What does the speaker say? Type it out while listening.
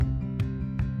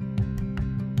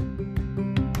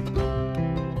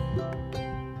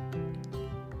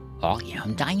Hi,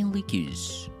 I'm Daniel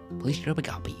Lucas. Please grab a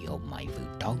copy of my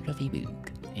photography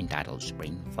book entitled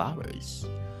Spring Flowers,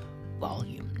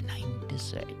 Volume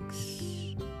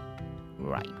 96.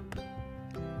 Ripe.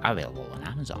 Available on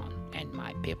Amazon, and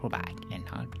my paperback and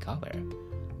hardcover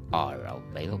are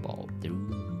available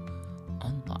through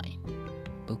online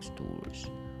bookstores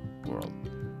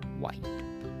worldwide.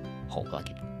 Hope you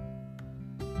like it.